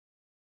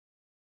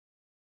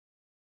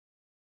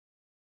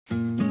Hi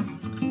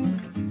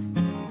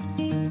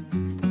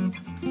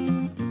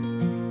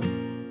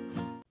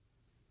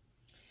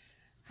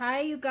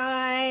you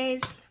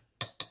guys,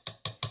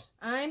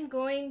 I'm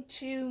going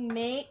to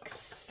make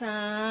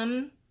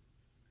some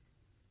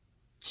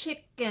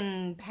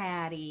chicken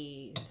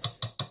patties.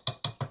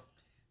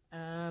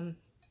 I'm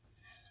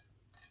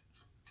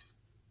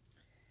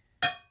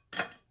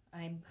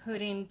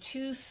putting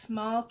 2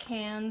 small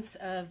cans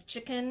of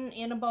chicken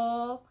in a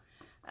bowl,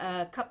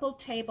 a couple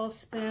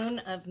tablespoons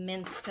of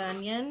minced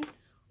onion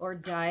or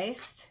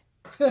diced.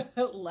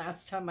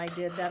 Last time I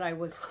did that I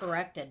was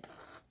corrected.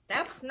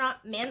 That's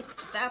not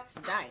minced, that's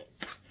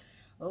diced.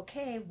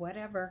 Okay,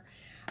 whatever.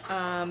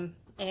 And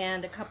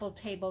a couple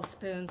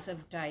tablespoons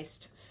of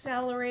diced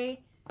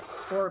celery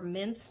or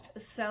minced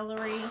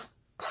celery.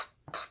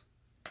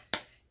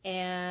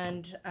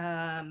 And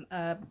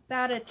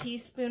about a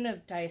teaspoon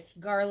of diced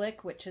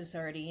garlic, which is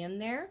already in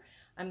there.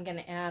 I'm going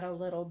to add a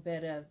little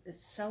bit of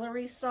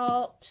celery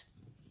salt,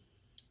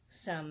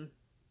 some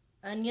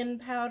onion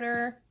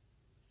powder,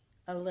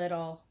 a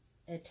little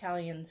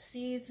Italian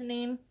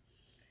seasoning,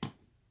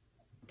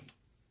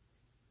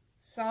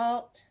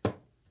 salt,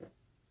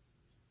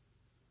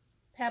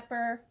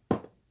 pepper,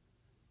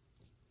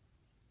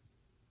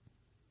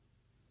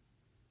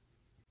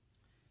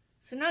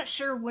 so not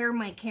sure where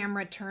my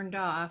camera turned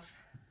off,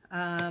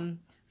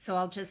 so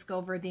I'll just go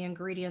over the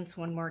ingredients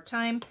one more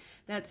time.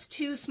 That's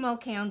 2 small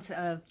cans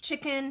of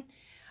chicken,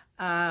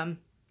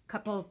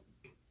 couple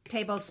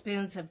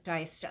tablespoons of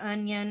diced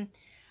onion,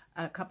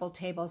 a couple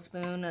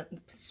tablespoons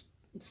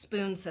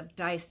of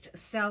diced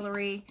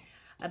celery,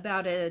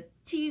 about a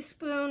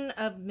teaspoon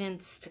of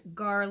minced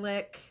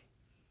garlic,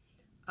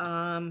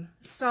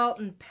 salt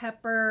and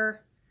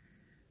pepper,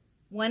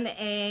 1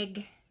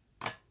 egg,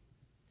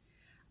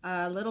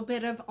 a little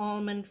bit of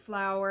almond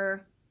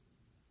flour,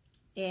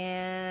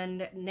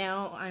 and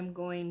now I'm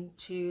going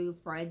to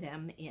fry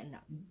them in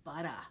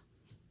butter.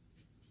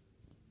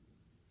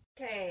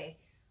 Okay,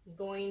 I'm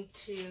going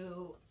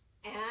to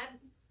add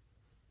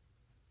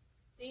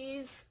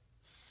these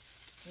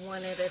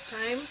one at a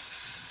time.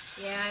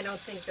 Yeah, I don't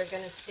think they're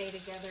going to stay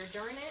together,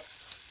 darn it.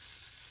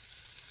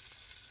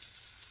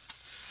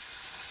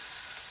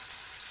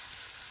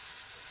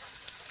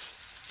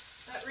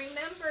 But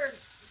remember,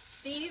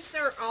 these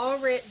are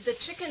already, the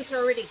chicken's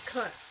already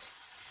cooked.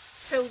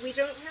 So we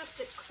don't have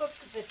to cook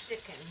the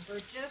chicken. We're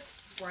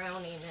just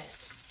browning it.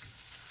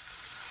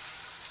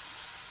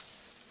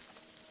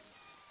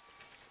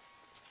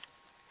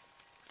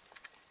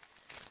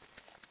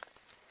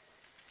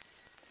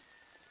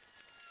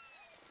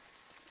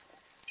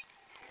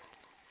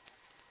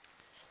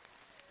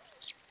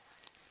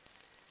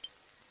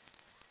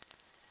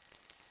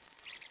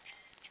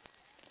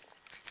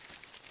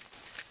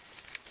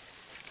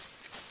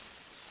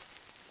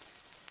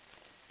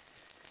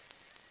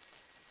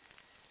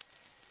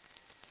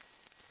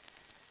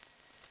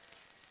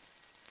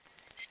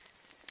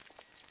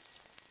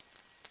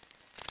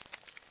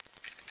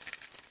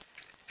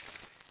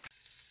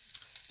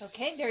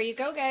 Okay, there you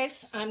go,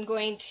 guys. I'm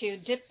going to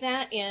dip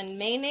that in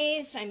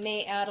mayonnaise. I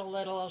may add a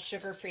little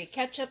sugar-free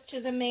ketchup to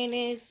the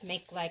mayonnaise.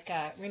 Make like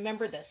a,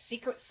 remember the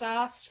secret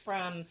sauce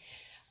from,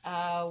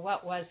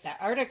 what was that?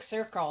 Arctic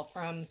Circle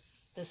from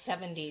the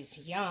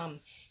 70s.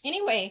 Yum.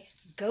 Anyway,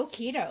 go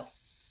keto.